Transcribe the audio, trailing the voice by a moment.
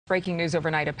Breaking news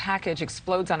overnight, a package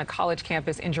explodes on a college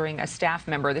campus, injuring a staff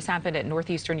member. This happened at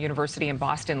Northeastern University in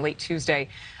Boston late Tuesday.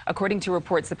 According to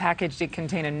reports, the package did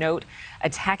contain a note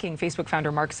attacking Facebook founder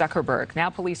Mark Zuckerberg. Now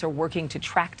police are working to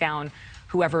track down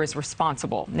whoever is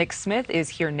responsible. Nick Smith is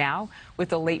here now with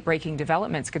the late-breaking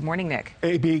developments. Good morning, Nick.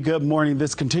 AB, good morning.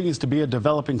 This continues to be a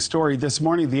developing story. This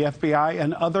morning, the FBI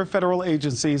and other federal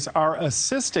agencies are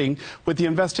assisting with the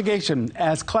investigation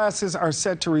as classes are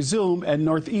set to resume at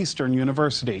Northeastern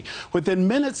University. Within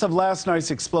minutes of last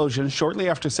night's explosion, shortly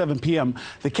after 7 p.m.,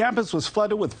 the campus was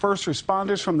flooded with first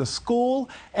responders from the school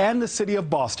and the city of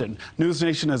Boston.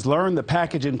 NewsNation has learned the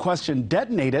package in question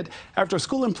detonated after a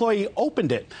school employee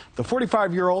opened it. The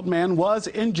 45-year-old man was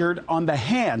injured on the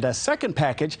hand. A second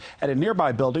package at a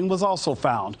nearby building was also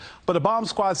found, but a bomb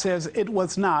squad says it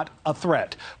was not a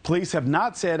threat. Police have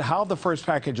not said how the first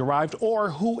package arrived or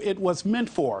who it was meant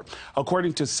for.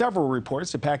 According to several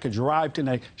reports, the package arrived in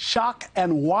a shock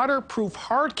and waterproof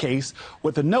hard case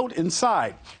with a note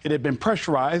inside. It had been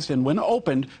pressurized and when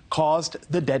opened caused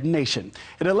the detonation.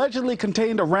 It allegedly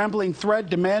contained a rambling threat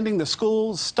demanding the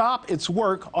school stop its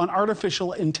work on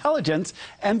artificial intelligence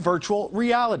and virtual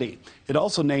reality. It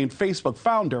also named Facebook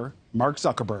founder Mark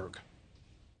Zuckerberg.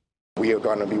 We are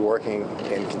going to be working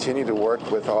and continue to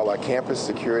work with all our campus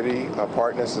security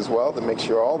partners as well to make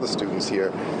sure all the students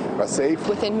here are safe.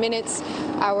 Within minutes,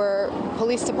 our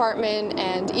police department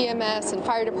and EMS and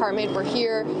fire department were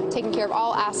here taking care of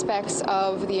all aspects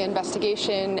of the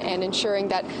investigation and ensuring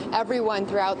that everyone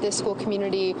throughout this school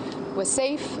community was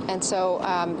safe. And so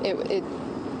it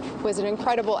was an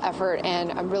incredible effort,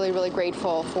 and I'm really, really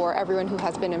grateful for everyone who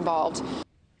has been involved.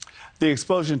 The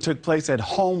explosion took place at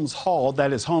Holmes Hall,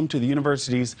 that is home to the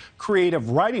university's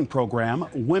creative writing program,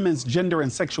 Women's Gender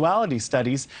and Sexuality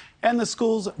Studies, and the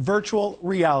school's Virtual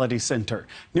Reality Center.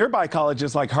 Nearby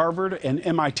colleges like Harvard and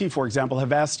MIT, for example,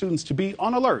 have asked students to be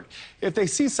on alert. If they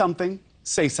see something,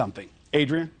 say something.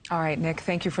 Adrienne? All right, Nick,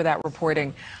 thank you for that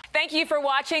reporting. Thank you for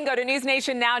watching. Go to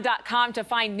newsnationnow.com to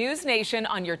find NewsNation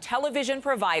on your television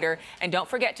provider. And don't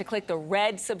forget to click the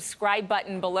red subscribe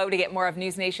button below to get more of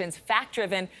NewsNation's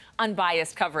fact-driven,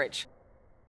 unbiased coverage.